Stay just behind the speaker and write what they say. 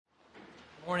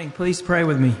Morning, please pray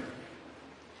with me.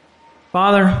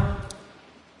 Father,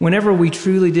 whenever we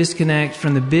truly disconnect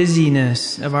from the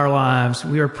busyness of our lives,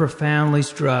 we are profoundly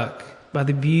struck by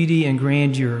the beauty and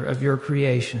grandeur of your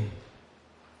creation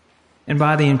and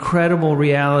by the incredible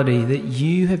reality that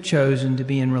you have chosen to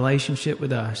be in relationship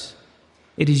with us.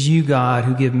 It is you, God,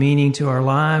 who give meaning to our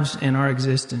lives and our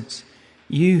existence.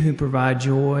 You who provide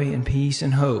joy and peace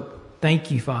and hope.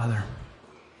 Thank you, Father.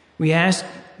 We ask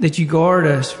that you guard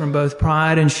us from both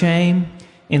pride and shame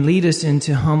and lead us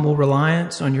into humble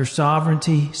reliance on your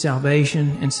sovereignty,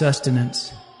 salvation, and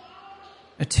sustenance.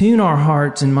 Attune our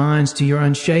hearts and minds to your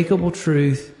unshakable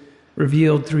truth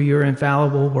revealed through your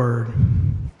infallible word.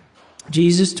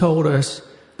 Jesus told us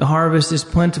the harvest is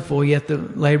plentiful, yet the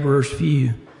laborers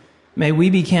few. May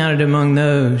we be counted among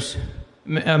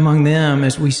them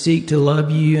as we seek to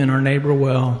love you and our neighbor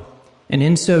well, and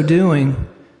in so doing,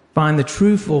 find the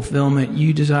true fulfillment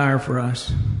you desire for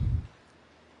us.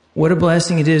 What a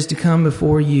blessing it is to come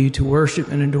before you, to worship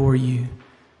and adore you,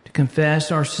 to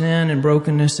confess our sin and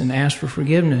brokenness and ask for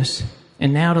forgiveness,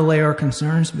 and now to lay our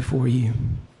concerns before you.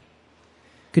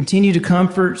 Continue to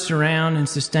comfort, surround, and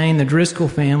sustain the Driscoll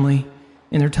family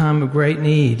in their time of great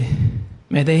need.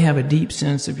 May they have a deep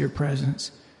sense of your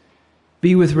presence.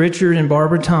 Be with Richard and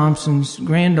Barbara Thompson's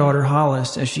granddaughter,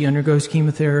 Hollis, as she undergoes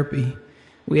chemotherapy.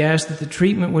 We ask that the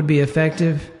treatment would be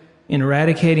effective in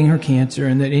eradicating her cancer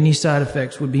and that any side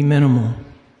effects would be minimal.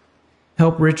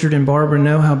 Help Richard and Barbara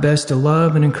know how best to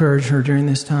love and encourage her during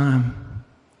this time.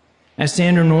 As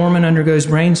Sandra Norman undergoes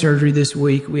brain surgery this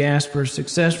week, we ask for a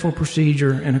successful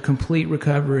procedure and a complete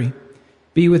recovery.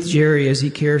 Be with Jerry as he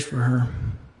cares for her.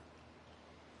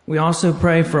 We also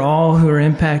pray for all who are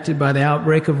impacted by the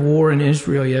outbreak of war in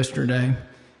Israel yesterday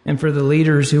and for the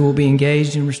leaders who will be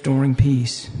engaged in restoring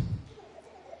peace.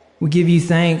 We give you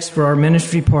thanks for our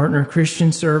ministry partner,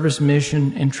 Christian Service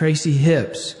Mission, and Tracy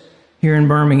Hips here in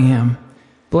Birmingham.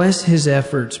 Bless his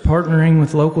efforts, partnering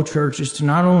with local churches to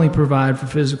not only provide for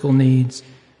physical needs,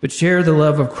 but share the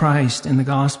love of Christ and the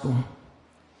gospel.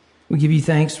 We give you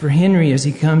thanks for Henry as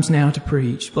he comes now to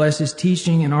preach. Bless his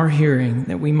teaching and our hearing,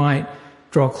 that we might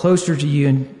draw closer to you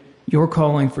and your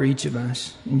calling for each of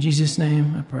us. In Jesus'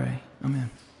 name I pray.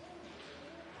 Amen.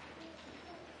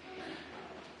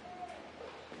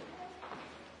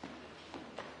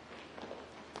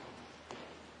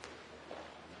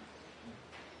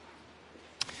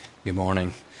 Good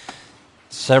morning.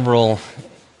 Several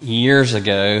years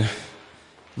ago,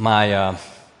 my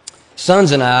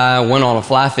sons and I went on a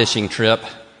fly fishing trip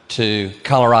to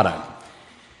Colorado.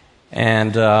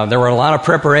 And there were a lot of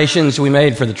preparations we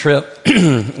made for the trip.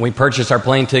 We purchased our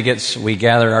plane tickets. We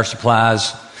gathered our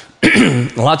supplies.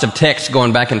 Lots of texts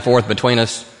going back and forth between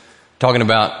us, talking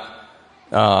about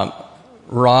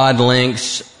rod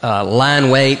lengths,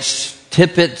 line weights,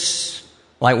 tippets,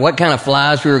 like what kind of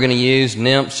flies we were going to use,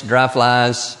 nymphs, dry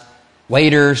flies,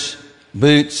 waders,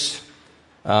 boots,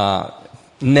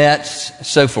 nets,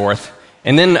 so forth.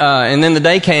 And then the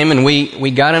day came and we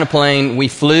got in a plane. We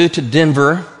flew to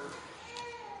Denver,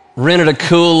 rented a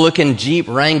cool looking Jeep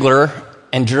Wrangler,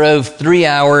 and drove 3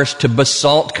 hours to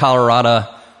Basalt, Colorado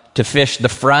to fish the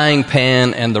Frying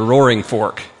Pan and the Roaring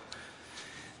Fork.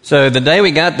 So the day we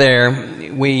got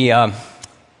there, we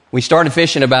started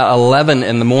fishing about 11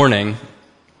 in the morning.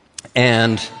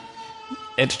 And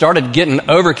it started getting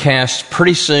overcast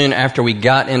pretty soon after we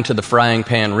got into the Frying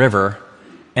Pan River.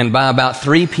 And by about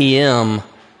 3 p.m.,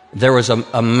 there was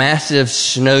a massive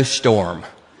snowstorm.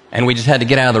 And we just had to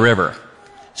get out of the river.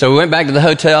 So we went back to the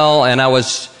hotel, and I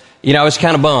was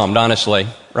kind of bummed, honestly,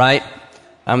 right?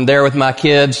 I'm there with my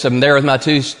kids. I'm there with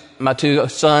my two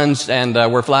sons, and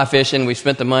we're fly fishing. We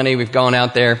spent the money. We've gone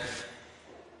out there.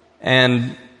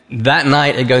 And that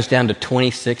night, it goes down to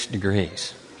 26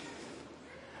 degrees.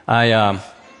 I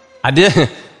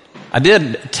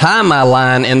did tie my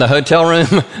line in the hotel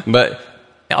room, but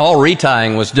all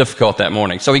retying was difficult that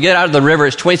morning. So we get out of the river.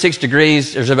 It's 26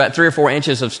 degrees. There's about 3 or 4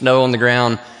 inches of snow on the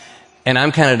ground, and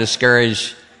I'm kind of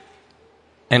discouraged.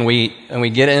 And we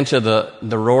get into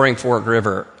the Roaring Fork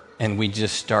River, and we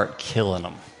just start killing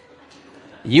them.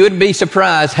 You would be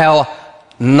surprised how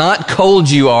not cold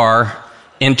you are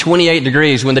in 28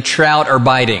 degrees when the trout are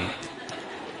biting.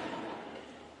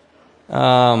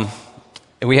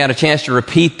 We had a chance to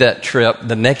repeat that trip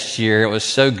the next year. It was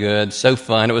so good, so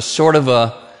fun. It was sort of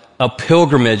a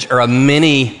pilgrimage, or a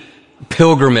mini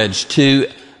pilgrimage to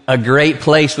a great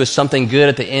place with something good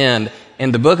at the end.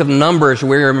 In the book of Numbers,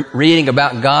 we're reading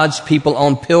about God's people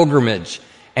on pilgrimage,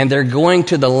 and they're going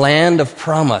to the land of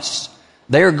promise.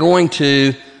 They're going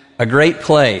to a great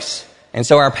place. And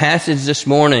so our passage this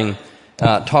morning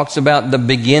talks about the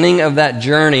beginning of that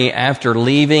journey after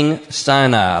leaving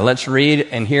Sinai. Let's read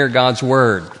and hear God's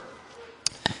word.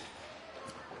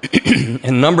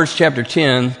 In Numbers chapter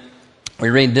 10, we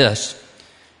read this.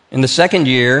 In the second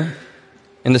year,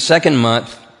 in the second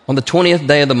month, on the 20th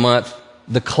day of the month,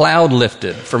 the cloud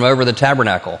lifted from over the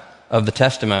tabernacle of the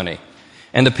testimony.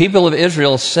 And the people of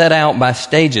Israel set out by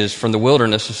stages from the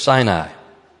wilderness of Sinai.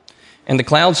 And the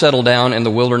cloud settled down in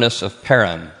the wilderness of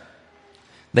Paran.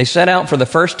 They set out for the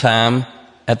first time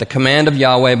at the command of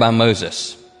Yahweh by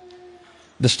Moses.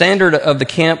 The standard of the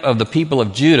camp of the people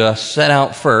of Judah set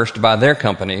out first by their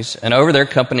companies, and over their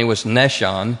company was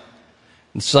Nahshon,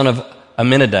 the son of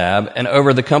Amminadab, and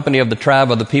over the company of the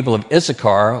tribe of the people of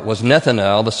Issachar was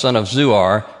Nethanel, the son of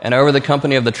Zuar, and over the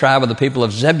company of the tribe of the people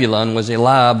of Zebulun was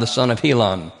Eliab, the son of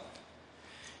Helon.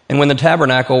 And when the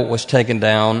tabernacle was taken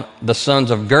down, the sons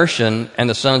of Gershon and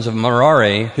the sons of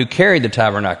Merari, who carried the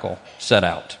tabernacle, set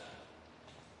out.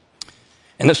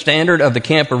 And the standard of the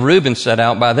camp of Reuben set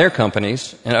out by their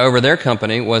companies, and over their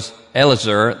company was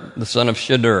Elazar, the son of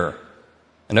Shadur.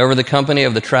 And over the company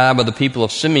of the tribe of the people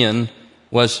of Simeon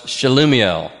was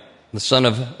Shelumiel, the son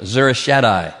of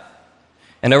Zurishaddai.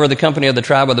 And over the company of the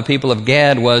tribe of the people of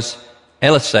Gad was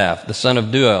Elisaph, the son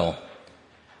of Duel.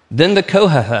 Then the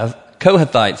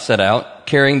Kohathites set out,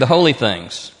 carrying the holy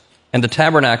things, and the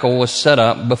tabernacle was set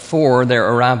up before their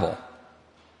arrival.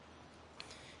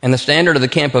 And the standard of the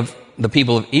camp of the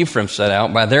people of Ephraim set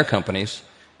out by their companies,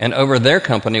 and over their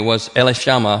company was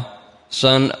Elishama,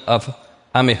 son of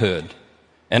Ammihud.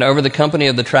 And over the company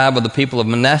of the tribe of the people of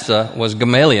Manasseh was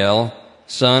Gamaliel,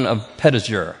 son of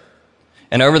Pedahzur.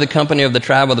 And over the company of the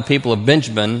tribe of the people of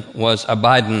Benjamin was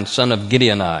Abidan, son of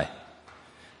Gideoni.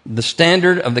 The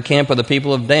standard of the camp of the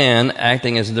people of Dan,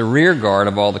 acting as the rear guard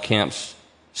of all the camps,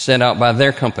 set out by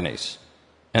their companies.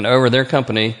 And over their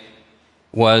company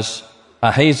was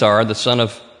Ahazar, the son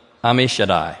of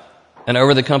Ammishaddai. And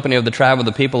over the company of the tribe of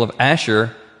the people of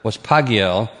Asher was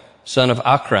Pagiel, son of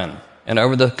Akran. And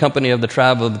over the company of the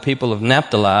tribe of the people of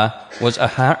Naphtali was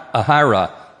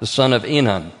Ahira, the son of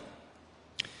Enan.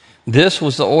 This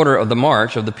was the order of the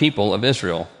march of the people of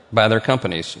Israel by their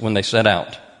companies when they set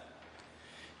out.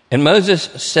 And Moses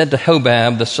said to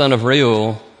Hobab, the son of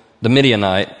Reuel, the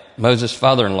Midianite, Moses'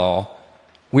 father-in-law,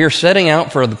 "We are setting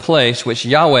out for the place which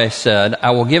Yahweh said,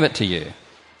 'I will give it to you.'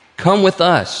 Come with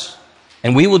us,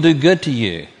 and we will do good to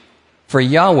you, for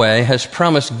Yahweh has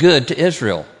promised good to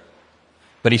Israel."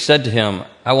 But he said to him,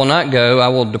 "I will not go. I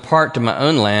will depart to my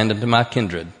own land and to my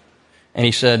kindred." And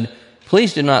he said,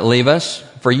 "Please do not leave us,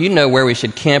 for you know where we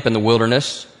should camp in the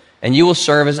wilderness, and you will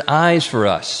serve as eyes for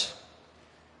us.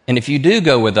 And if you do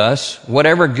go with us,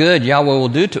 whatever good Yahweh will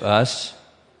do to us,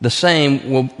 the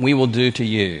same we will do to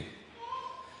you."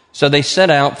 So they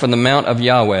set out from the mount of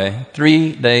Yahweh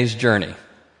 3 days' journey.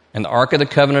 And the ark of the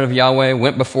covenant of Yahweh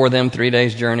went before them 3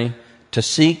 days' journey to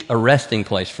seek a resting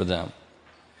place for them.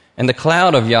 And the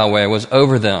cloud of Yahweh was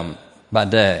over them by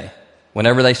day,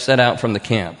 whenever they set out from the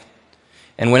camp.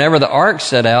 And whenever the ark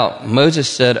set out, Moses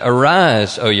said,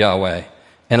 "Arise, O Yahweh,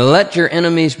 and let your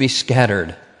enemies be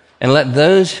scattered, and let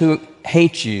those who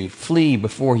hate you flee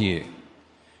before you."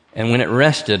 And when it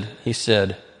rested, he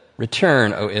said,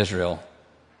 "Return, O Israel,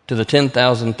 to the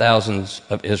 10,000 thousands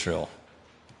of Israel.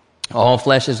 All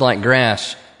flesh is like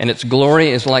grass, and its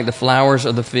glory is like the flowers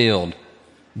of the field.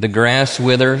 The grass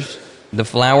withers, the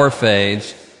flower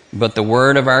fades, but the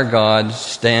word of our God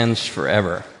stands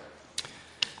forever."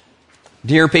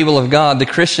 Dear people of God, the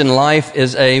Christian life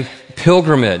is a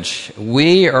pilgrimage.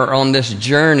 We are on this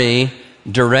journey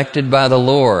directed by the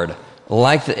Lord.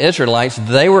 Like the Israelites,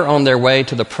 they were on their way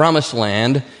to the promised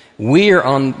land. We are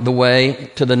on the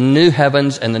way to the new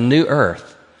heavens and the new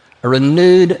earth, a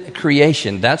renewed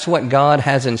creation. That's what God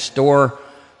has in store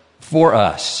for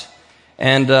us.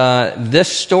 And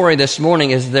this story this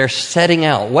morning is they're setting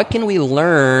out. What can we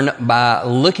learn by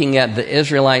looking at the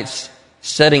Israelites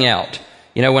setting out?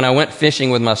 You know, when I went fishing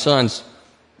with my sons,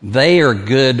 they are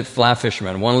good fly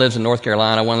fishermen. One lives in North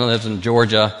Carolina, one lives in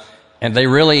Georgia, and they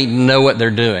really know what they're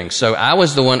doing. So I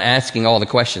was the one asking all the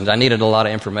questions. I needed a lot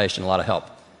of information, a lot of help.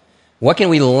 What can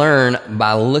we learn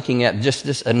by looking at just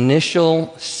this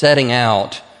initial setting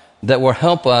out that will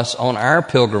help us on our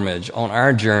pilgrimage, on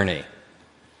our journey?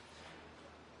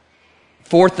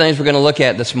 4 things we're going to look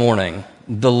at this morning.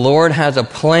 The Lord has a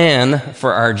plan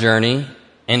for our journey,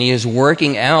 and He is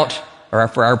working out, or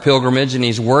for our pilgrimage, and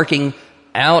He's working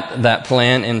out that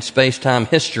plan in space-time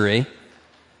history.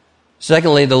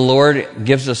 Secondly, the Lord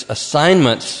gives us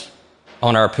assignments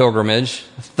on our pilgrimage.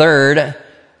 Third,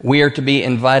 we are to be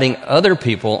inviting other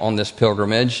people on this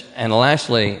pilgrimage. And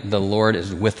lastly, the Lord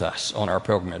is with us on our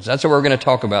pilgrimage. That's what we're going to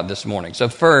talk about this morning. So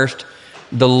first,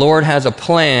 the Lord has a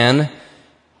plan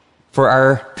for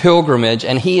our pilgrimage,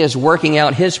 and He is working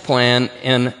out His plan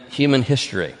in human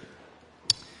history.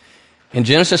 In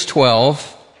Genesis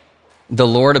 12, the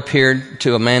Lord appeared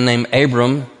to a man named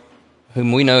Abram,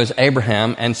 whom we know as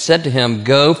Abraham, and said to him,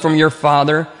 "Go from your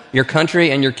father, your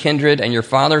country, and your kindred, and your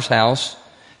father's house,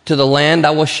 to the land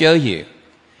I will show you.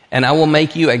 And I will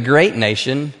make you a great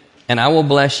nation, and I will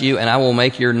bless you, and I will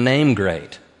make your name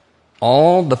great.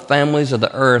 All the families of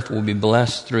the earth will be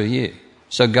blessed through you."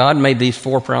 So God made these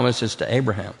 4 promises to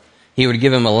Abraham. He would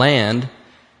give him a land.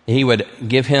 He would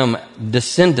give him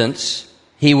descendants.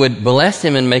 He would bless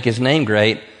him and make his name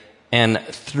great. And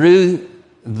through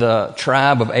the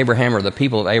tribe of Abraham, or the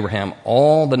people of Abraham,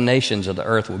 all the nations of the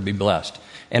earth would be blessed.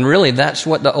 And really, that's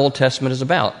what the Old Testament is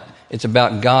about. It's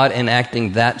about God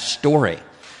enacting that story.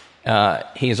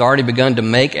 He has already begun to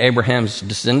make Abraham's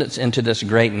descendants into this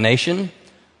great nation.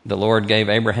 The Lord gave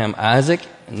Abraham Isaac,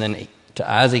 and then to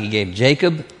Isaac He gave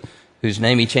Jacob, whose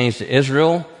name He changed to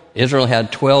Israel. Israel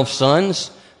had 12 sons.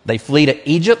 They flee to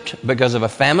Egypt because of a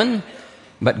famine,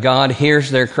 but God hears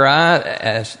their cry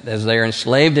as they are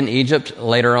enslaved in Egypt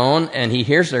later on, and He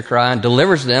hears their cry and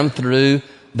delivers them through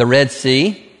the Red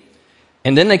Sea.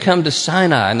 And then they come to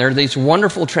Sinai, and there are these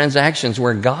wonderful transactions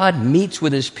where God meets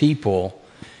with His people,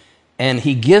 and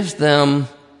He gives them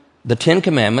the 10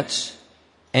 Commandments,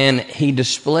 and He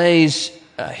displays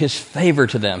His favor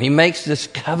to them. He makes this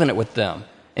covenant with them,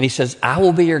 and He says, "I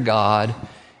will be your God,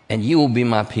 and you will be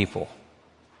my people."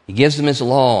 He gives them His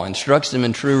law, instructs them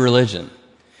in true religion.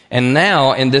 And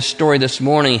now, in this story this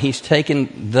morning, He's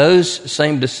taken those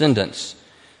same descendants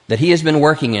that He has been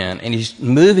working in, and He's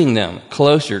moving them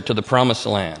closer to the promised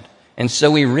land. And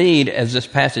so we read, as this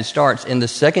passage starts, in the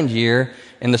 2nd year,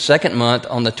 in the 2nd month,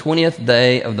 on the 20th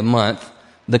day of the month,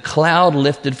 the cloud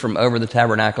lifted from over the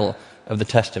tabernacle of the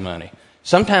testimony.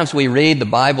 Sometimes we read the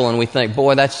Bible and we think,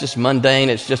 boy, that's just mundane.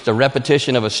 It's just a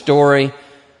repetition of a story.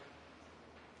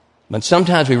 But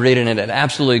sometimes we read it and it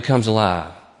absolutely comes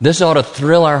alive. This ought to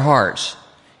thrill our hearts.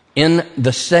 In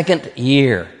the 2nd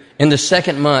year, in the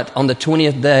 2nd month, on the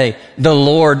 20th day, the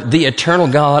Lord, the eternal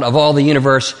God of all the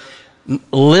universe,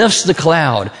 lifts the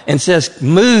cloud and says,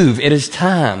 "Move, it is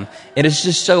time." It is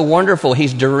just so wonderful.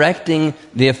 He's directing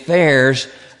the affairs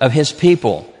of His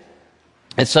people.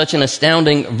 It's such an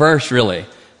astounding verse, really.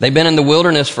 They've been in the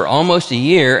wilderness for almost a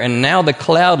year, and now the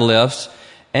cloud lifts,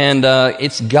 and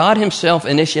it's God Himself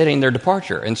initiating their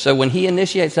departure. And so when He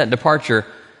initiates that departure,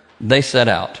 they set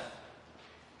out.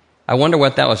 I wonder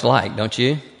what that was like, don't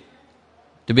you?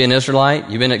 To be an Israelite,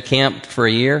 you've been at camp for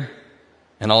a year,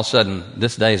 and all of a sudden,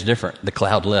 this day is different. The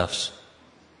cloud lifts.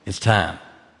 It's time.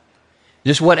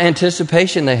 Just what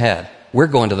anticipation they had. We're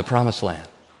going to the promised land.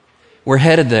 We're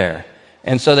headed there.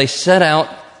 And so they set out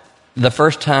the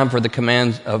first time by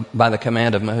the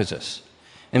command of Moses.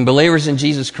 And believers in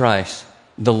Jesus Christ,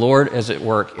 the Lord is at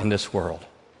work in this world.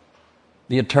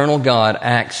 The eternal God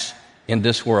acts in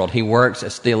this world. He works,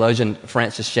 as theologian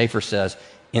Francis Schaeffer says,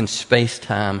 in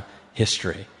space-time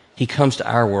history. He comes to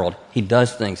our world. He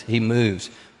does things. He moves.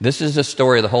 This is the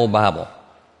story of the whole Bible.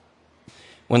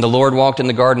 When the Lord walked in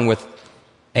the garden with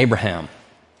Abraham,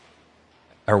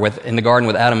 or in the garden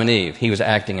with Adam and Eve, He was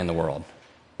acting in the world.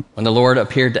 When the Lord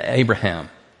appeared to Abraham,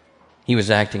 He was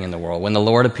acting in the world. When the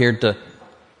Lord appeared to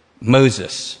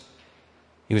Moses,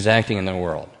 He was acting in the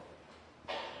world.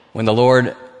 When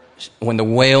the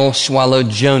whale swallowed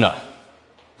Jonah,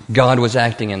 God was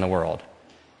acting in the world.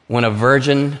 When a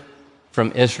virgin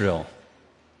from Israel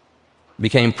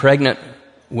became pregnant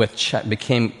with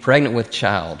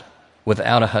child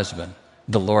without a husband,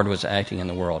 the Lord was acting in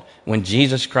the world. When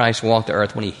Jesus Christ walked the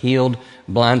earth, when He healed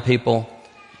blind people,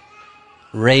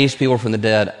 raised people from the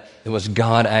dead, it was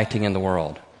God acting in the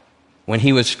world. When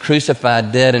He was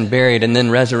crucified, dead, and buried, and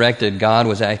then resurrected, God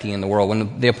was acting in the world.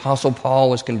 When the Apostle Paul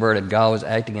was converted, God was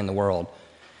acting in the world.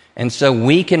 And so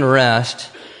we can rest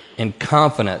in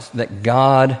confidence that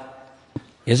God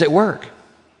is at work.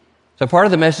 So part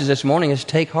of the message this morning is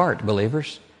take heart,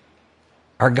 believers.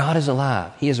 Our God is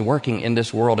alive. He is working in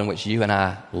this world in which you and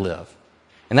I live.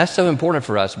 And that's so important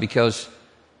for us because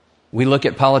we look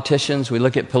at politicians, we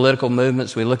look at political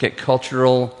movements, we look at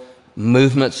cultural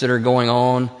movements that are going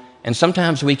on, and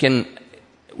sometimes we can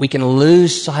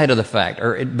lose sight of the fact,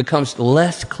 or it becomes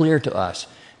less clear to us,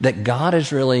 that God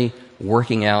is really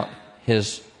working out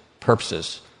His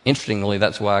purposes. Interestingly,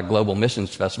 that's why global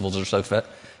missions festivals are so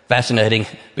fascinating,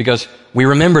 because we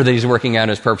remember that He's working out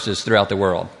His purposes throughout the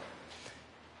world.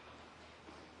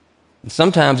 And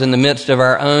sometimes in the midst of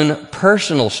our own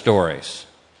personal stories,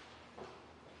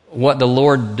 what the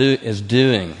Lord is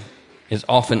doing is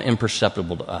often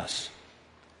imperceptible to us.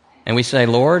 And we say,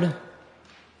 Lord,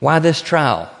 Why this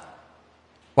trial?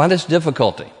 Why this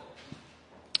difficulty?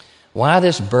 Why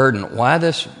this burden? Why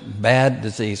this bad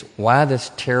disease? Why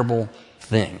this terrible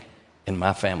thing in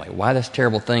my family? Why this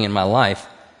terrible thing in my life?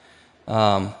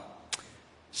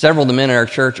 Several of the men in our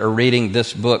church are reading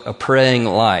this book, A Praying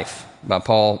Life by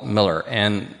Paul Miller,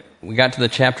 and we got to the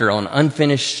chapter on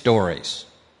unfinished stories.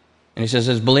 And he says,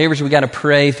 as believers, we got to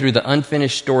pray through the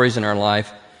unfinished stories in our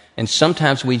life, and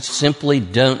sometimes we simply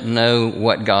don't know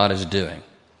what God is doing.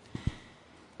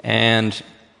 And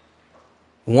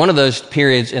one of those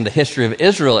periods in the history of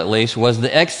Israel, at least, was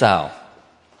the exile.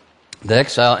 In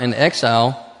the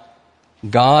exile,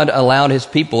 God allowed his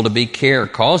people to be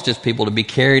caused his people to be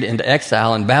carried into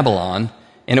exile in Babylon,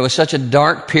 and it was such a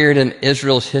dark period in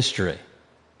Israel's history.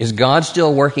 Is God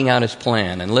still working out his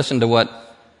plan? And listen to what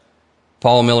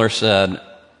Paul Miller said.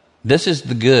 This is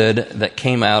the good that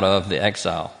came out of the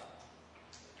exile.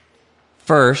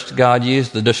 First, God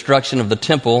used the destruction of the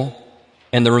temple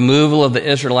and the removal of the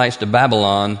Israelites to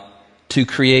Babylon to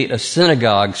create a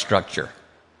synagogue structure,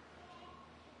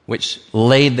 which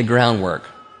laid the groundwork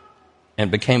and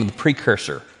became the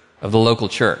precursor of the local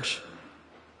church.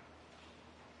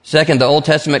 Second, the Old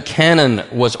Testament canon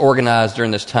was organized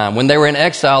during this time. When they were in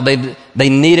exile, they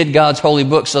needed God's holy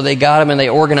books, so they got them and they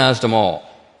organized them all.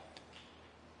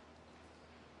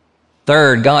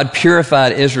 Third, God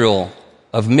purified Israel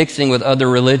of mixing with other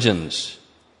religions.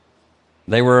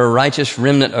 They were a righteous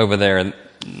remnant over there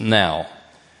now.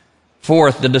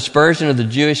 Fourth, the dispersion of the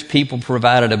Jewish people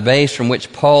provided a base from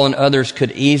which Paul and others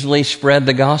could easily spread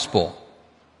the gospel,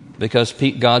 because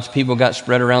God's people got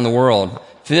spread around the world.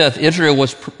 Fifth, Israel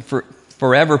was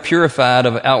forever purified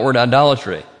of outward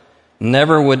idolatry.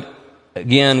 Never would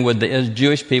the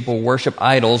Jewish people worship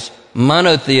idols.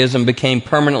 Monotheism became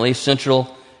permanently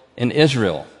central in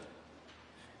Israel.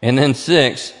 And then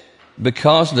sixth,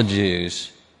 because the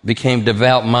Jews became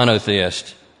devout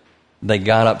monotheists, they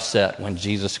got upset when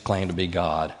Jesus claimed to be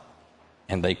God,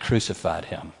 and they crucified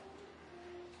him.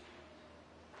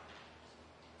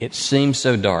 It seems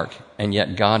so dark, and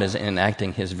yet God is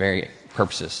enacting his very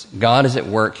purposes. God is at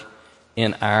work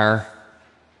in our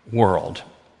world.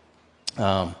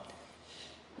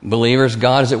 Believers,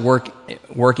 God is at work,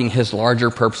 working his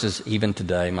larger purposes even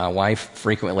today. My wife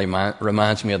frequently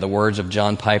reminds me of the words of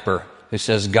John Piper, who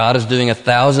says, God is doing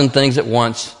 1,000 things at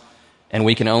once, and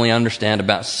we can only understand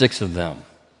about 6 of them.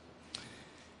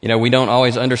 You know, we don't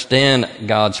always understand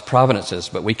God's providences,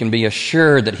 but we can be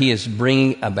assured that he is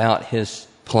bringing about his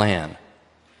plan.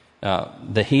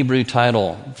 The Hebrew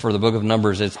title for the book of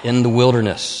Numbers is In the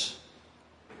Wilderness.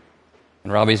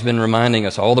 And Robbie's been reminding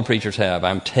us, all the preachers have,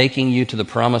 I'm taking you to the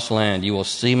promised land. You will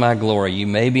see my glory. You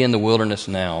may be in the wilderness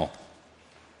now,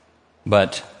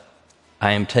 but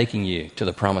I am taking you to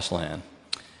the promised land.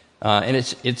 And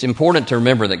it's important to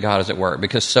remember that God is at work,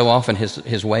 because so often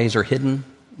his ways are hidden.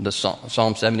 The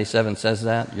Psalm 77 says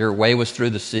that. Your way was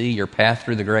through the sea, your path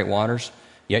through the great waters,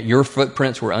 yet your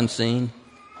footprints were unseen.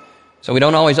 So we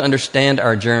don't always understand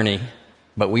our journey,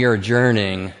 but we are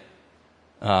journeying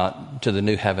to the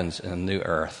new heavens and the new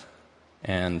earth.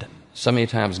 And so many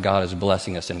times God is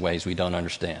blessing us in ways we don't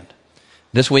understand.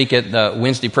 This week at the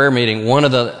Wednesday prayer meeting, one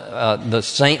of the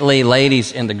saintly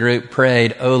ladies in the group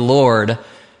prayed, "Oh Lord,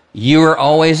 you are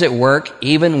always at work,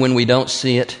 even when we don't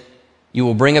see it. You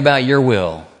will bring about your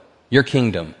will, your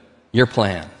kingdom, your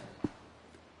plan."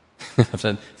 I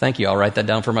said, thank you. I'll write that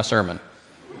down for my sermon.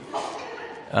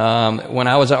 When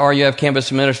I was at RUF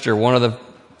campus minister, one of the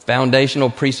foundational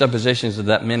presuppositions of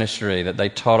that ministry that they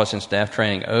taught us in staff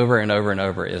training over and over and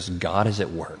over is God is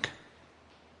at work.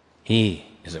 He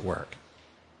is at work.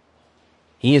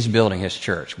 He is building his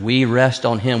church. We rest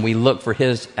on him. We look for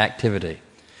his activity.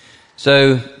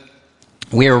 So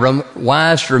we are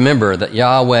wise to remember that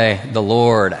Yahweh, the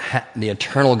Lord, the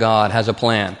eternal God, has a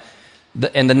plan.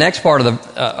 In the next part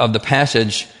of the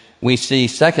passage, we see,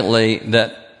 secondly,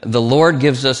 that the Lord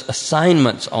gives us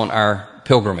assignments on our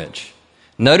pilgrimage.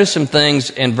 Notice some things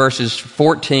in verses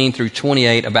 14 through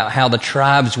 28 about how the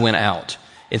tribes went out.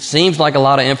 It seems like a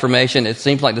lot of information. It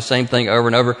seems like the same thing over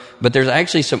and over, but there's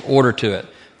actually some order to it.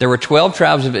 There were 12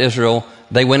 tribes of Israel.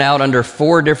 They went out under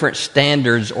 4 different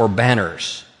standards or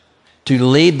banners to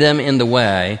lead them in the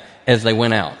way as they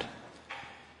went out.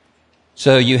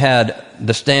 So you had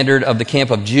the standard of the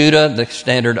camp of Judah, the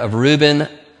standard of Reuben,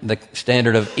 the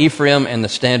standard of Ephraim, and the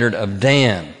standard of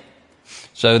Dan.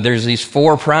 So there's these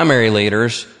 4 primary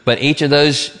leaders, but each of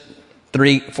those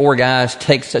 4 guys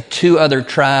takes 2 other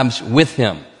tribes with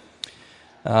him.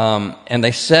 And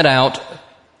they set out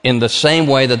in the same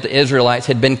way that the Israelites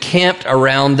had been camped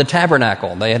around the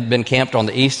tabernacle. They had been camped on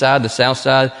the east side, the south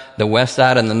side, the west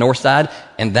side, and the north side,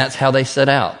 and that's how they set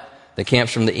out. the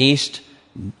camps from the east,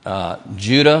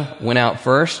 Judah went out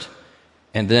first,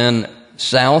 and then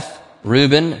south,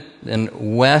 Reuben,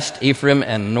 then west, Ephraim,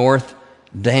 and north,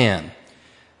 Dan.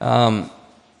 And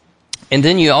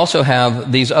then you also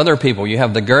have these other people. You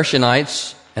have the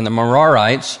Gershonites and the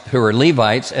Merarites, who are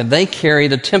Levites, and they carry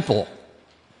the temple.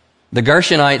 The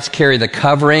Gershonites carry the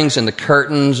coverings and the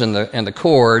curtains and the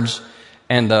cords,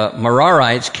 and the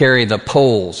Merarites carry the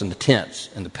poles and the tents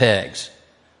and the pegs.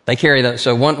 They carry that.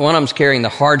 So one of them's carrying the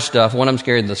hard stuff, one of them's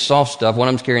carrying the soft stuff, one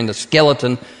of them's carrying the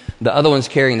skeleton, the other one's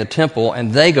carrying the temple,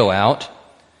 and they go out.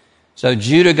 So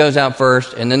Judah goes out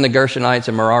first, and then the Gershonites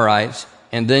and Merarites,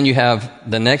 and then you have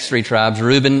the next three tribes,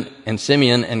 Reuben and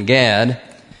Simeon and Gad.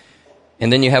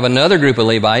 And then you have another group of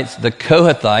Levites, the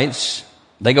Kohathites.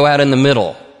 They go out in the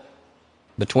middle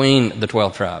between the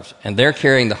 12 tribes, and they're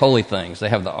carrying the holy things. They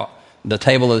have the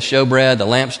table of the showbread, the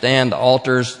lampstand, the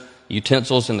altars,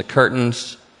 utensils, and the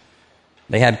curtains.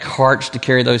 They had carts to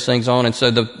carry those things on. And so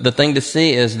the thing to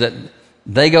see is that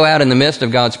they go out in the midst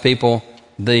of God's people.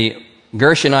 The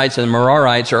Gershonites and the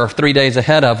Merarites are 3 days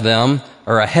ahead of them,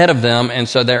 and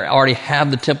so they already have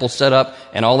the temple set up,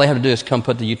 and all they have to do is come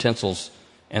put the utensils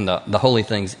and the holy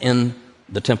things in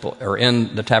the temple, or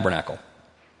in the tabernacle.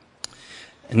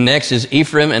 And next is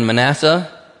Ephraim and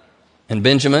Manasseh and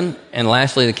Benjamin, and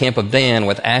lastly the camp of Dan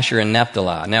with Asher and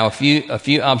Naphtali. Now a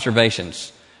few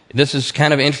observations. This is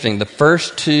kind of interesting. The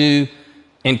first two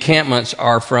encampments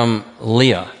are from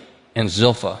Leah and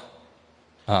Zilpah,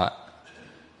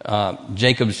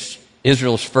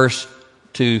 Israel's first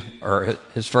two, or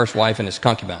his first wife and his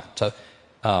concubine. So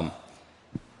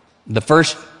the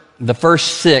first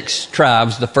six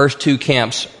tribes, the first two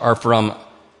camps are from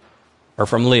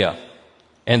Leah,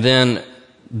 and then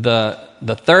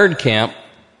the third camp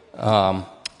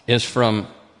is from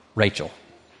Rachel,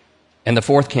 and the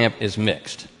fourth camp is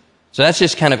mixed. So that's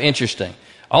just kind of interesting.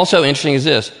 Also interesting is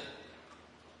this: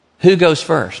 who goes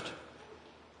first?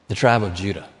 The tribe of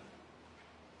Judah.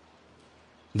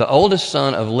 The oldest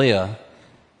son of Leah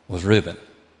was Reuben.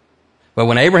 But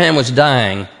when Abraham was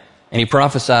dying and he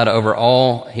prophesied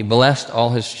he blessed all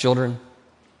his children,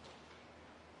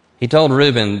 he told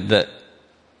Reuben that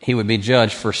he would be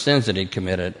judged for sins that he'd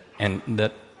committed, and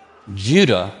that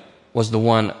Judah was the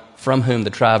one from whom the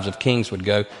tribes of kings would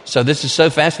go. So this is so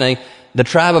fascinating. The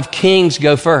tribe of kings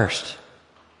go first.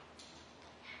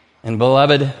 And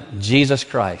beloved, Jesus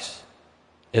Christ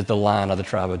is the Lion of the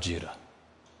tribe of Judah.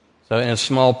 So in a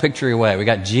small picture way, we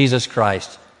got Jesus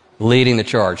Christ leading the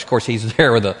charge. Of course, he's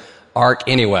there with the ark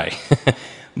anyway.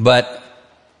 But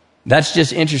that's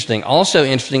just interesting. Also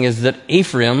interesting is that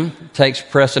Ephraim takes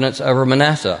precedence over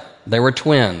Manasseh. They were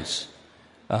twins,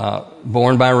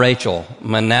 born by Rachel.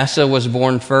 Manasseh was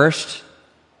born first,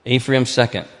 Ephraim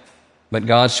second. But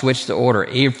God switched the order.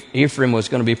 Ephraim was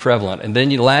going to be prevalent. And then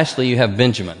lastly, you have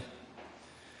Benjamin.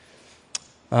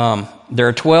 There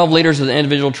are 12 leaders of the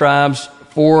individual tribes,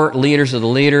 4 leaders of the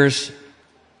leaders.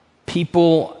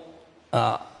 People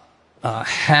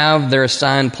have their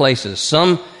assigned places.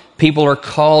 Some people are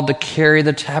called to carry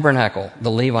the tabernacle.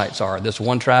 The Levites are. This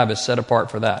one tribe is set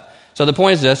apart for that. So the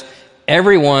point is this: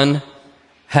 everyone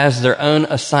has their own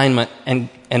assignment, and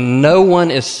no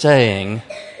one is saying,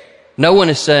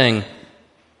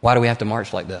 why do we have to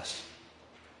march like this?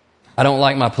 I don't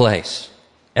like my place.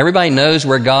 Everybody knows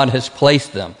where God has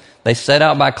placed them. They set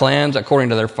out by clans according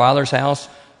to their father's house,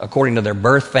 according to their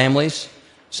birth families.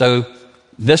 So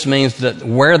this means that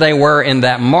where they were in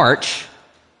that march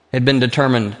had been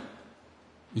determined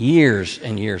years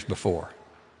and years before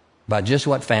by just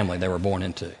what family they were born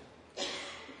into.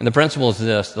 And the principle is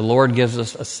this: the Lord gives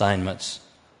us assignments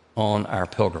on our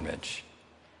pilgrimage.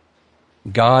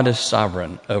 God is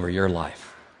sovereign over your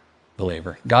life,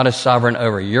 believer. God is sovereign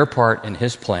over your part in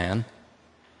His plan.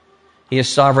 He is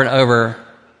sovereign over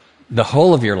the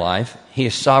whole of your life. He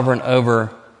is sovereign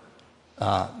over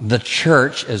the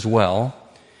church as well.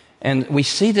 And we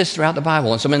see this throughout the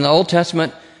Bible. And so in the Old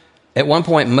Testament, at one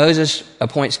point, Moses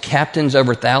appoints captains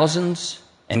over thousands,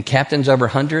 and captains over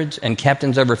hundreds, and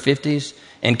captains over 50s,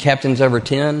 and captains over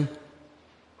 10.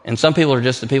 And some people are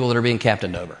just the people that are being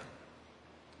captained over.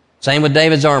 Same with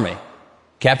David's army.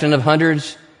 Captain of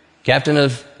hundreds, captain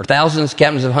of thousands,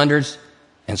 captains of hundreds,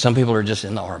 and some people are just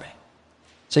in the army.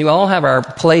 So we all have our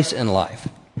place in life.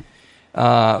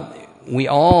 We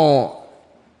all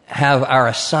have our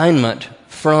assignment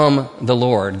from the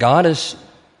Lord. God is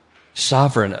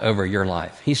sovereign over your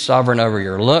life. He's sovereign over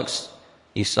your looks.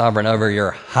 He's sovereign over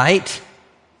your height.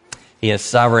 He is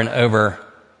sovereign over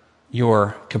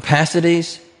your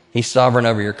capacities. He's sovereign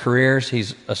over your careers.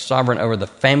 He's a sovereign over the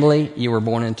family you were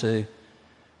born into.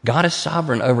 God is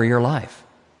sovereign over your life.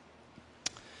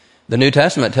 The New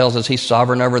Testament tells us he's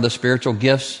sovereign over the spiritual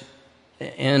gifts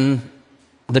in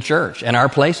the church and our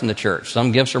place in the church.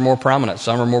 Some gifts are more prominent,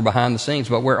 some are more behind the scenes,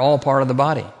 but we're all part of the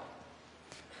body.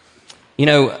 You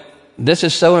know, this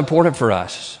is so important for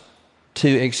us to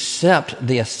accept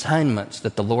the assignments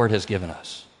that the Lord has given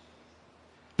us.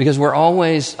 Because we're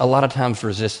always, a lot of times,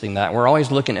 resisting that. We're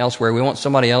always looking elsewhere. We want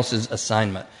somebody else's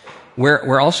assignment.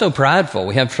 We're also prideful.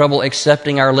 We have trouble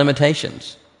accepting our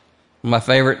limitations. One of my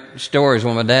favorite stories,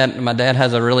 when my dad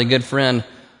has a really good friend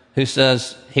who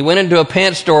says he went into a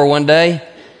pants store one day and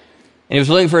he was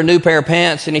looking for a new pair of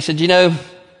pants, and he said, you know,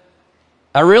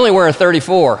 I really wear a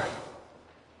 34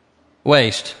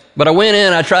 waist, but I went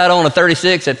in, I tried on a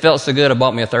 36, it felt so good I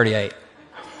bought me a 38.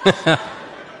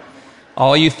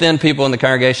 All you thin people in the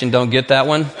congregation don't get that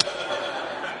one.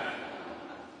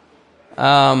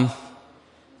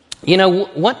 You know,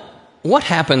 what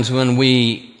happens when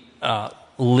we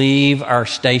leave our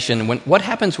station? What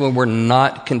happens when we're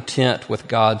not content with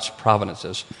God's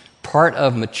providences? Part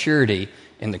of maturity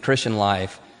in the Christian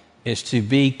life is to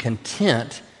be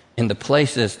content in the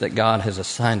places that God has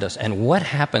assigned us. And what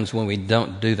happens when we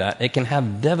don't do that? It can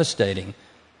have devastating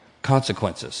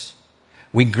consequences.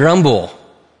 We grumble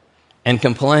and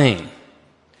complain.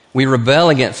 We rebel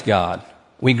against God.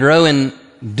 We grow in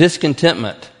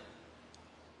discontentment.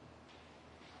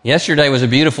 Yesterday was a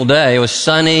beautiful day. It was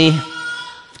sunny,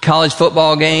 college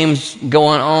football games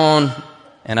going on,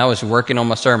 and I was working on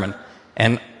my sermon.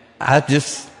 And I'll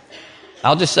just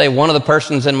say one of the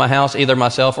persons in my house, either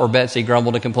myself or Betsy,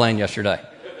 grumbled and complained yesterday.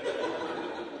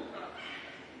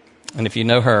 And if you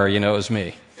know her, you know it was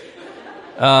me.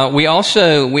 We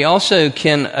also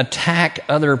can attack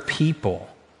other people.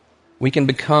 We can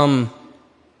become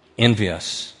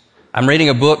envious. I'm reading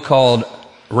a book called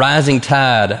Rising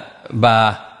Tide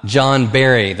by John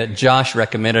Barry that Josh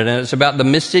recommended, and it's about the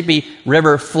Mississippi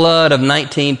River flood of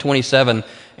 1927.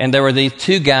 And there were these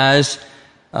two guys,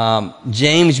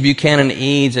 James Buchanan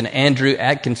Eads and Andrew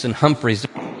Atkinson Humphreys,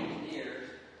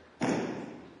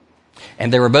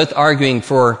 and they were both arguing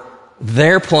for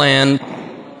their plan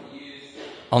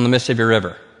on the Mississippi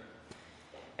River.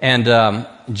 And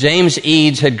James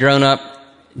Eads had grown up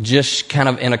just kind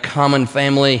of in a common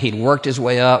family. He'd worked his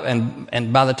way up,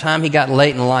 and by the time he got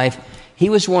late in life, he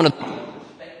was one of the most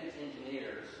respected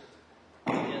engineers.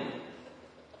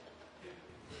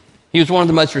 He was one of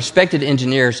the most respected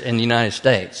engineers in the United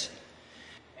States.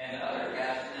 And the other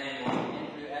guy's name was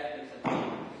Andrew Atkinson.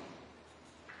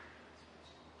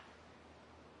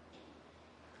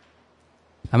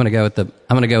 I'm going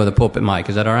to go with the pulpit mic.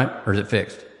 Is that all right, or is it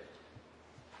fixed?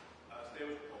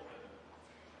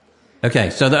 Okay,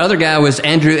 so the other guy was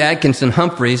Andrew Atkinson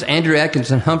Humphreys. Andrew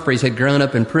Atkinson Humphreys had grown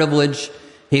up in privilege.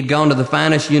 He'd gone to the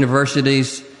finest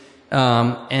universities,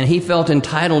 and he felt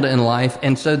entitled in life.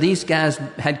 And so these guys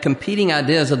had competing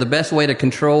ideas of the best way to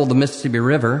control the Mississippi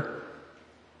River.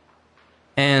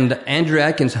 And Andrew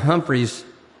Atkinson Humphreys,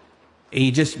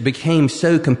 he just became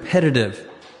so competitive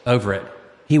over it.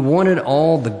 He wanted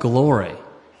all the glory.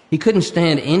 He couldn't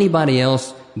stand anybody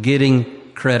else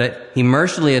getting credit. He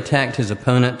mercilessly attacked his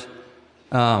opponent.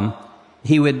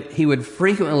 He would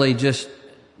frequently just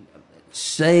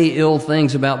say ill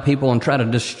things about people and try to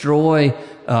destroy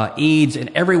Eads in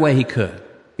every way he could.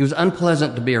 He was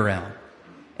unpleasant to be around.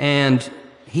 And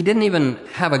he didn't even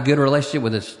have a good relationship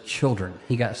with his children.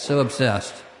 He got so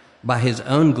obsessed by his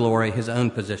own glory, his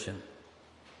own position.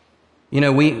 You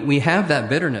know, we have that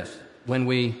bitterness when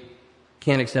we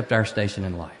can't accept our station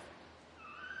in life.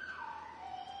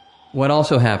 What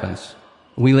also happens?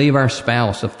 We leave our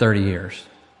spouse of 30 years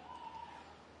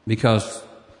because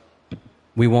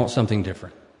we want something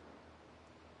different.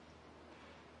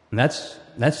 And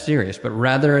that's serious. But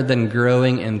rather than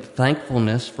growing in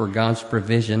thankfulness for God's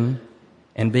provision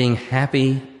and being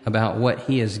happy about what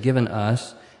He has given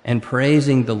us and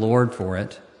praising the Lord for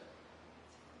it,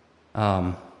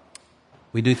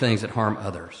 we do things that harm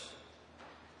others.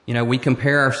 You know, we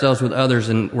compare ourselves with others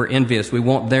and we're envious. We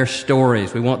want their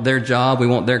stories. We want their job. We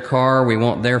want their car. We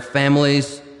want their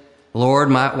families. Lord,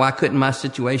 why couldn't my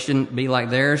situation be like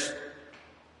theirs?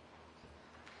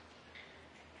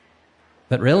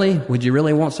 But really, would you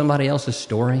really want somebody else's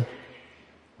story?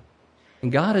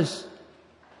 And God has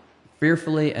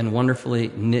fearfully and wonderfully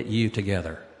knit you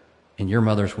together in your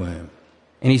mother's womb.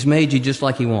 And He's made you just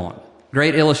like He wants.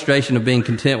 Great illustration of being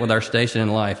content with our station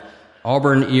in life.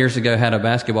 Auburn years ago had a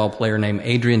basketball player named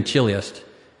Adrian Chiliast,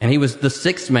 and he was the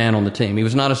sixth man on the team. He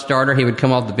was not a starter. He would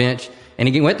come off the bench, and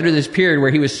he went through this period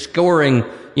where he was scoring,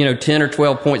 10 or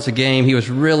 12 points a game. He was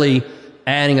really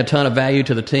adding a ton of value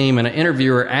to the team, and an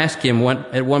interviewer asked him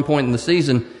at one point in the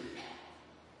season,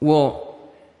 well,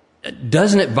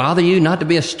 Doesn't it bother you not to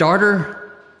be a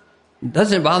starter?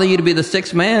 Doesn't it bother you to be the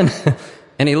sixth man?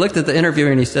 And he looked at the interviewer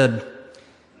and he said,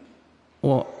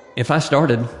 well, if I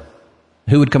started,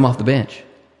 who would come off the bench?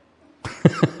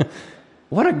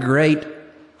 What a great,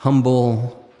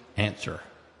 humble answer.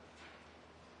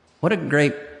 What a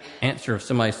great answer of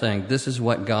somebody saying, this is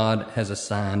what God has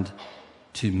assigned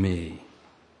to me.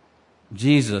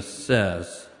 Jesus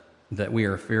says that we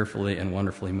are fearfully and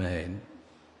wonderfully made.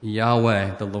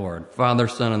 Yahweh, the Lord, Father,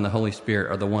 Son, and the Holy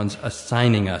Spirit are the ones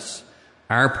assigning us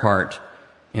our part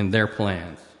in their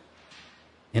plans.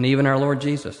 And even our Lord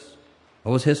Jesus,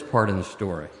 what was his part in the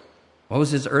story? What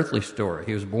was his earthly story?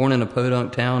 He was born in a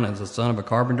podunk town as the son of a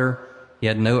carpenter. He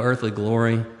had no earthly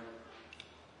glory.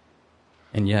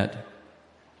 And yet,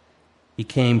 he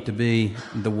came to be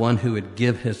the one who would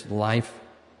give his life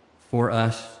for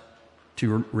us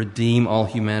to redeem all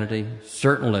humanity.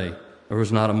 Certainly, there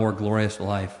was not a more glorious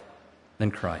life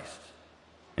than Christ.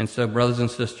 And so, brothers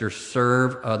and sisters,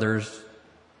 serve others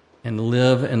and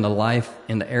live in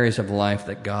the areas of life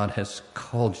that God has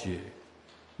called you.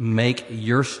 Make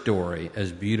your story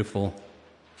as beautiful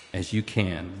as you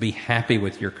can. Be happy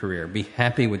with your career. Be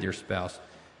happy with your spouse,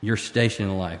 your station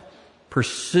in life.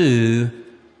 Pursue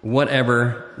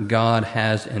whatever God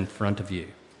has in front of you.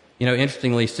 You know,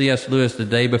 interestingly, C.S. Lewis,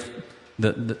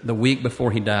 the week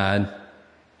before he died,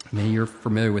 maybe you're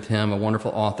familiar with him, a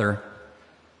wonderful author,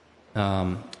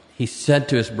 he said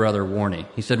to his brother, Warnie,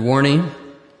 he said, Warnie,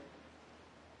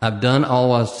 I've done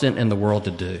all I was sent in the world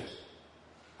to do.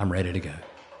 I'm ready to go.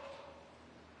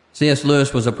 C.S.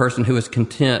 Lewis was a person who was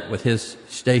content with his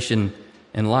station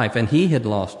in life, and he had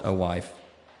lost a wife.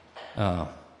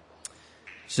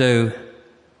 So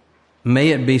may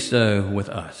it be so with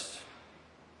us.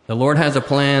 The Lord has a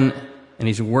plan, and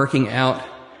he's working out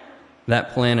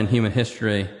that plan in human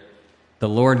history. The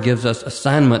Lord gives us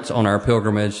assignments on our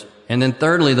pilgrimage. And then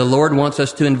thirdly, the Lord wants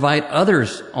us to invite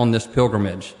others on this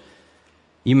pilgrimage.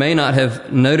 You may not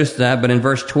have noticed that, but in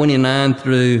verse 29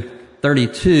 through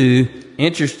 32,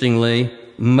 interestingly,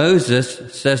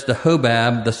 Moses says to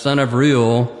Hobab, the son of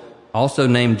Reuel, also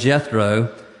named Jethro,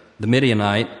 the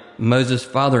Midianite, Moses'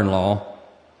 father-in-law,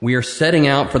 we are setting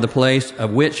out for the place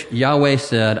of which Yahweh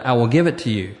said, I will give it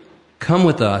to you. Come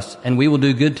with us, and we will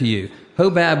do good to you.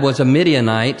 Hobab was a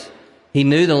Midianite. He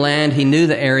knew the land. He knew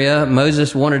the area.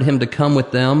 Moses wanted him to come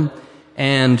with them.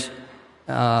 And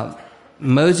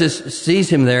Moses sees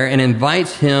him there and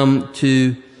invites him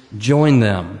to join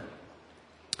them.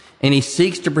 And he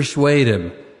seeks to persuade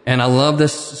him. And I love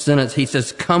this sentence. He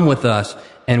says, come with us,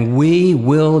 and we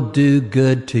will do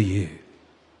good to you.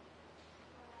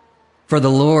 For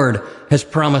the Lord has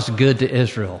promised good to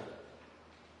Israel.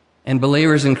 And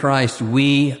believers in Christ,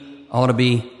 we ought to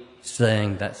be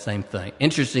saying that same thing.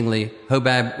 Interestingly,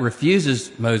 Hobab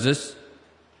refuses Moses.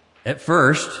 At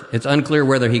first, it's unclear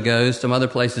whether he goes. Some other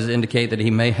places indicate that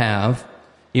he may have.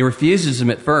 He refuses him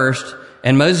at first,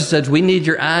 and Moses says, we need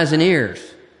your eyes and ears.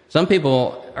 Some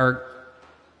people are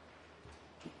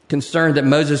concerned that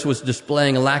Moses was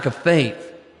displaying a lack of faith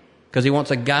because he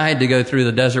wants a guide to go through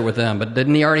the desert with them. But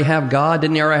didn't he already have God?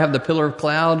 Didn't he already have the pillar of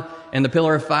cloud and the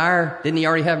pillar of fire? Didn't he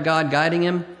already have God guiding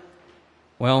him?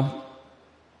 Well,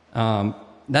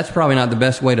 that's probably not the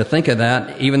best way to think of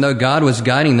that. Even though God was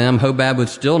guiding them, Hobab would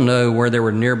still know where there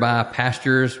were nearby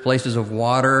pastures, places of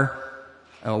water,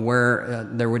 where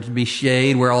there would be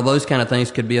shade, where all those kind of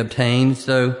things could be obtained.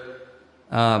 So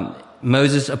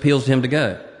Moses appeals to him to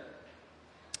go.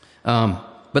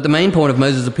 But the main point of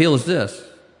Moses' appeal is this: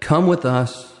 come with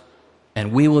us,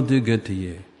 and we will do good to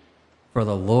you. For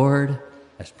the Lord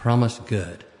has promised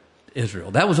good to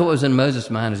Israel. That was what was in Moses'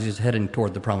 mind as he was heading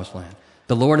toward the promised land.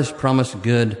 The Lord has promised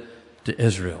good to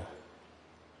Israel.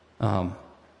 The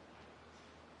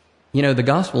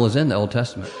gospel is in the Old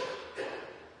Testament.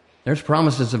 There's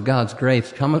promises of God's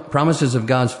grace, promises of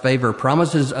God's favor,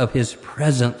 promises of his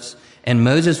presence. And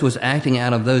Moses was acting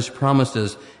out of those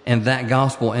promises and that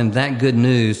gospel and that good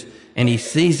news. And he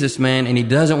sees this man and he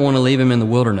doesn't want to leave him in the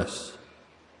wilderness.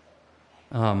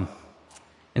 And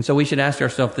so we should ask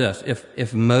ourselves this: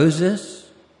 if Moses,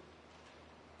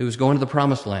 who was going to the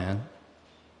promised land,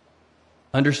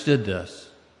 understood this,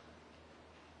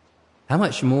 how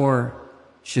much more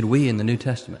should we in the New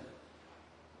Testament?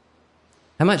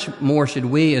 How much more should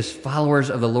we, as followers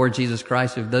of the Lord Jesus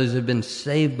Christ, of those who have been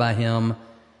saved by him,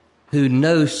 who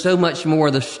know so much more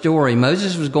of the story?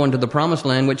 Moses was going to the promised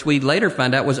land, which we later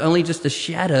find out was only just a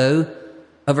shadow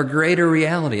of a greater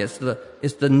reality. It's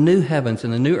the new heavens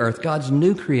and the new earth, God's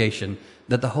new creation,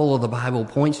 that the whole of the Bible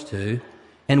points to.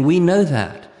 And we know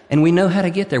that. And we know how to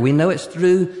get there. We know it's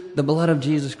through the blood of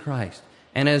Jesus Christ.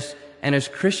 And as as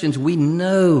Christians, we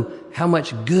know how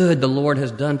much good the Lord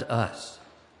has done to us.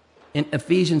 In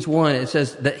Ephesians 1, it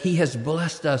says that he has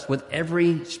blessed us with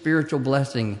every spiritual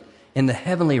blessing in the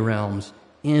heavenly realms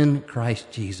in Christ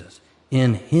Jesus.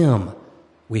 In him,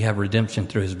 we have redemption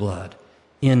through his blood.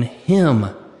 In him,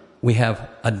 we have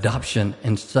adoption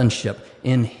and sonship.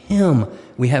 In him,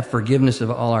 we have forgiveness of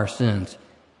all our sins.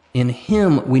 In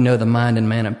him, we know the mind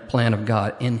and plan of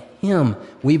God. In him,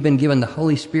 we've been given the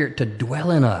Holy Spirit to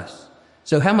dwell in us.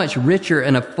 So how much richer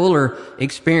and a fuller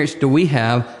experience do we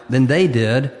have than they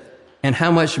did? And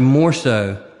how much more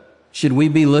so should we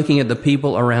be looking at the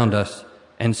people around us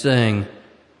and saying,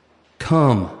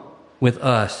 come with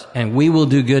us and we will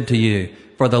do good to you,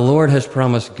 for the Lord has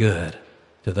promised good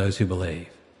to those who believe.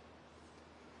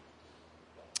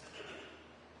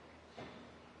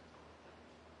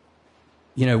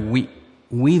 You know,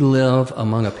 we live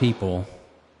among a people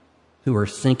who are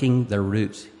sinking their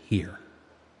roots here.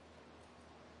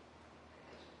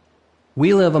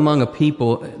 We live among a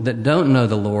people that don't know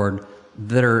the Lord,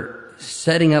 that are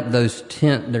setting up their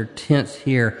tents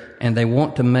here, and they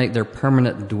want to make their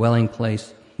permanent dwelling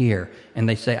place here. And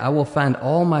they say, I will find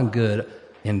all my good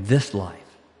in this life.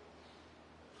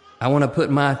 I want to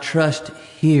put my trust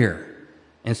here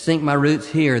and sink my roots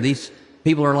here. These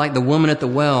people are like the woman at the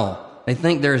well. They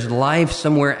think there's life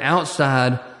somewhere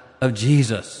outside of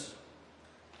Jesus.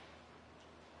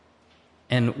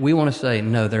 And we want to say,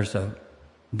 no, there's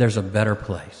a better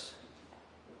place.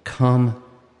 Come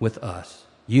with us.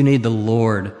 You need the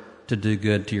Lord to do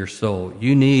good to your soul.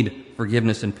 You need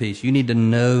forgiveness and peace. You need to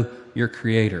know your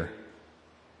Creator.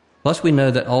 Plus, we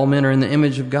know that all men are in the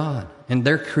image of God, and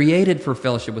they're created for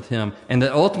fellowship with him, and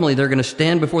that ultimately they're going to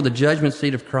stand before the judgment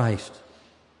seat of Christ.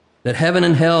 That heaven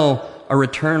and hell are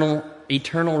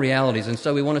eternal realities. And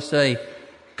so we want to say,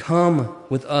 come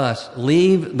with us.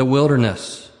 Leave the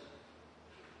wilderness.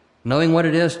 Knowing what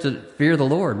it is to fear the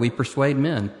Lord, we persuade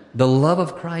men. The love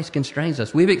of Christ constrains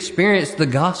us. We've experienced the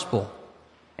gospel.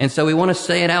 And so we want to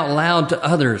say it out loud to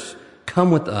others.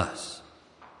 Come with us.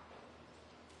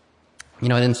 You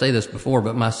know, I didn't say this before,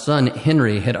 but my son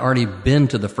Henry had already been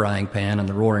to the Frying Pan and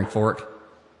the Roaring Fork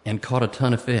and caught a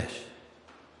ton of fish.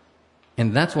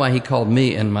 And that's why he called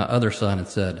me and my other son and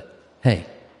said, hey,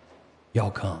 y'all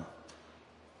come.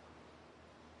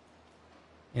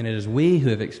 And it is we who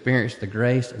have experienced the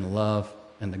grace and love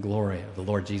and the glory of the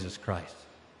Lord Jesus Christ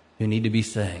who need to be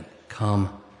saying,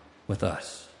 come with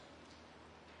us.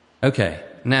 Okay,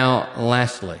 now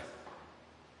lastly,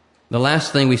 the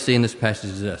last thing we see in this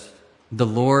passage is this. The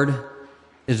Lord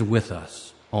is with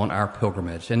us on our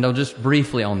pilgrimage. And now just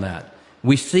briefly on that.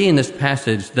 We see in this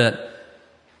passage that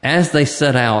as they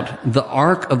set out, the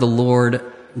ark of the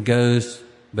Lord goes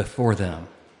before them.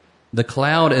 The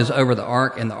cloud is over the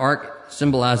ark, and the ark,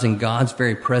 symbolizing God's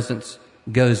very presence,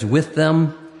 goes with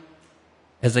them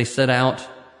as they set out.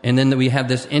 And then we have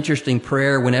this interesting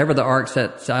prayer. Whenever the ark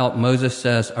sets out, Moses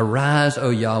says, arise, O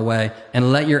Yahweh,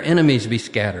 and let your enemies be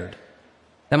scattered.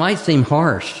 That might seem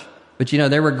harsh, but you know,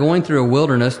 they were going through a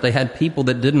wilderness. They had people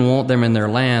that didn't want them in their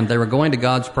land. They were going to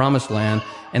God's promised land,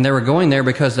 and they were going there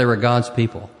because they were God's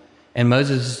people. And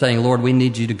Moses is saying, Lord, we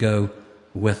need you to go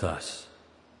with us.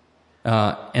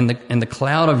 And the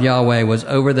cloud of Yahweh was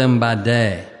over them by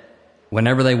day,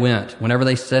 whenever they went, whenever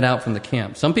they set out from the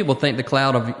camp. Some people think the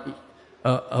cloud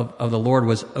of the Lord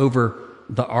was over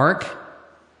the ark,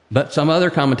 but some other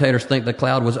commentators think the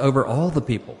cloud was over all the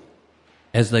people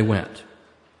as they went.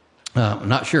 I'm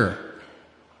not sure.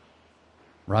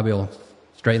 Robbie will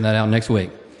straighten that out next week.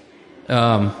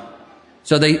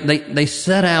 So they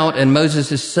set out, and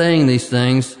Moses is saying these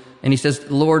things, and he says,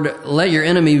 Lord, let your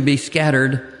enemy be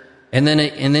scattered. And then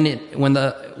when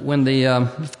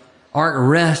the ark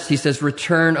rests, he says,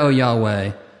 return, O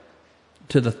Yahweh,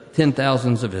 to the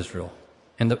 10,000s of Israel.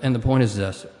 And the point is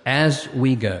this: as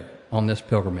we go on this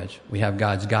pilgrimage, we have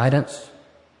God's guidance,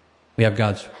 we have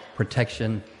God's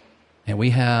protection, and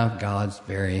we have God's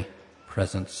very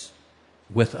presence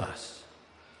with us.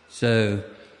 So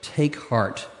take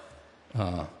heart,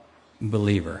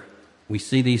 believer. We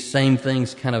see these same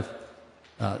things kind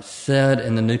of said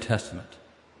in the New Testament.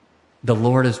 The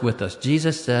Lord is with us.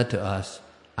 Jesus said to us,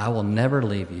 I will never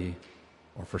leave you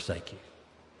or forsake you.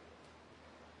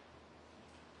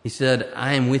 He said,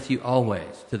 I am with you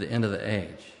always to the end of the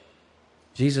age.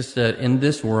 Jesus said, in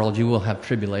this world you will have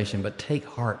tribulation, but take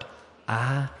heart.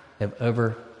 I have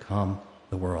overcome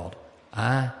the world.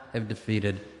 I have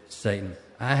defeated Satan.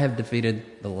 I have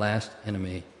defeated the last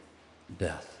enemy,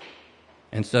 death.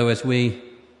 And so as we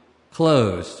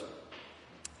close,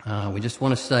 we just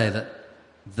want to say that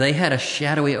they had a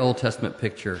shadowy Old Testament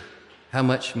picture. How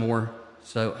much more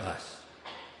so us?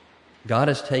 God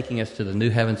is taking us to the new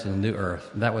heavens and the new earth.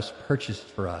 That was purchased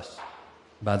for us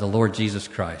by the Lord Jesus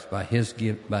Christ, by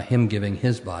Him giving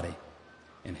His body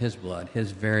and His blood,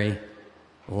 His very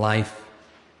life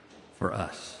for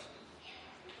us.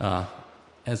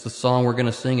 As the song we're going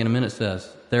to sing in a minute says,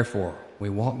 therefore, we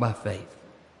walk by faith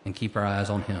and keep our eyes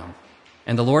on Him.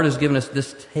 And the Lord has given us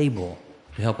this table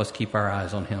to help us keep our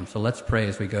eyes on Him. So let's pray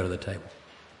as we go to the table.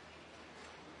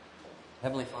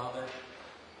 Heavenly Father,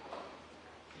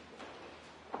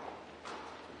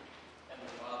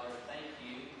 thank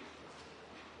you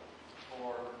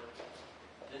for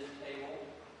this table.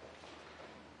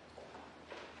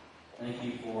 Thank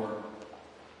you for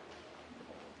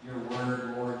your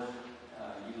word, Lord.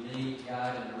 You lead,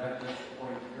 guide, and direct us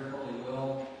according to your holy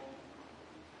will.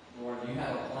 Lord, you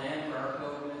have a plan